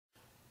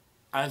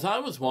As I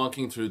was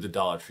walking through the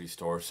Dollar Tree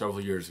store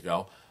several years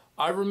ago,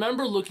 I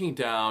remember looking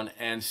down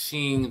and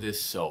seeing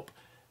this soap,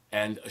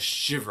 and a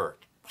shiver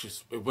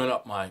just it went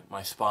up my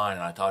spine,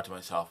 and I thought to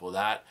myself, well,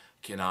 that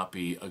cannot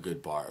be a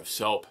good bar of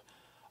soap.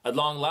 At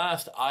long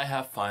last, I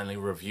have finally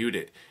reviewed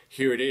it.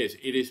 Here it is.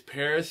 It is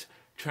Pears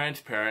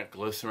Transparent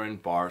Glycerin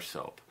Bar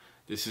Soap.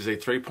 This is a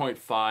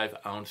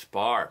 3.5 ounce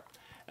bar,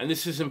 and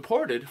this is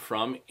imported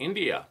from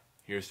India.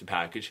 Here's the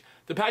package.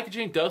 The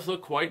packaging does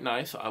look quite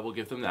nice, I will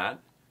give them that.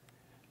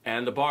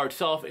 And the bar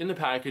itself in the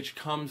package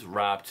comes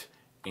wrapped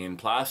in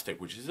plastic,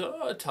 which is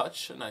a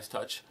nice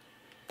touch.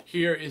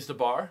 Here is the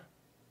bar.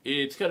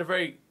 It's got a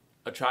very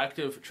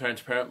attractive,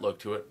 transparent look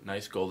to it.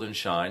 Nice golden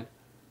shine.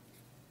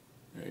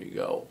 There you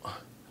go.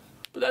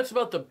 But that's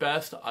about the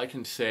best I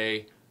can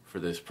say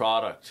for this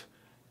product.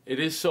 It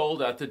is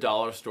sold at the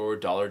dollar store,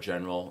 Dollar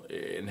General.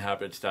 It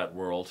inhabits that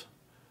world.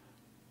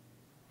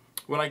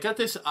 When I got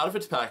this out of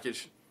its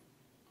package,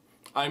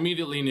 I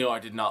immediately knew I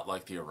did not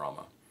like the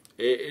aroma.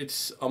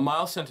 It's a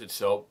mild scented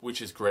soap,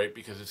 which is great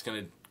because it's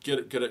going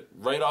to get it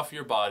right off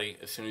your body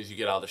as soon as you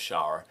get out of the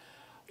shower.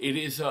 It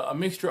is a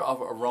mixture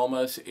of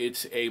aromas.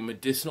 It's a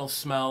medicinal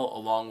smell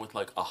along with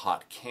like a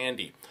hot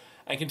candy.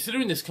 And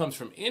considering this comes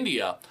from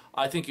India,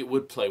 I think it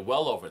would play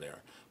well over there.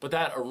 But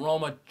that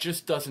aroma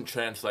just doesn't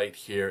translate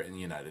here in the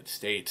United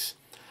States.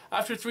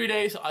 After 3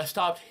 days, I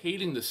stopped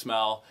hating the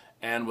smell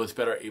and was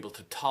better able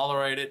to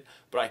tolerate it,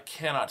 but I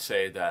cannot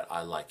say that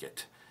I like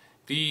it.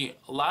 The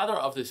lather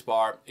of this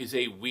bar is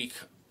a weak,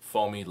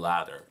 foamy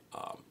lather,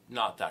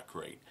 not that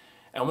great.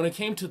 And when it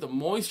came to the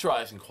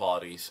moisturizing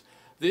qualities,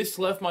 this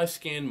left my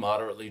skin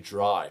moderately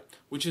dry,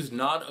 which is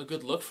not a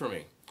good look for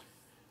me.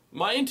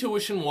 My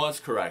intuition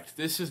was correct.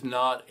 This is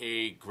not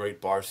a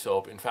great bar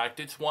soap. In fact,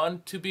 it's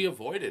one to be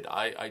avoided.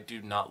 I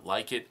do not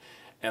like it,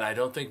 and I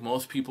don't think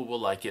most people will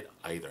like it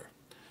either.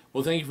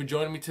 Well, thank you for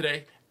joining me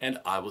today, and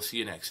I will see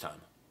you next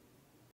time.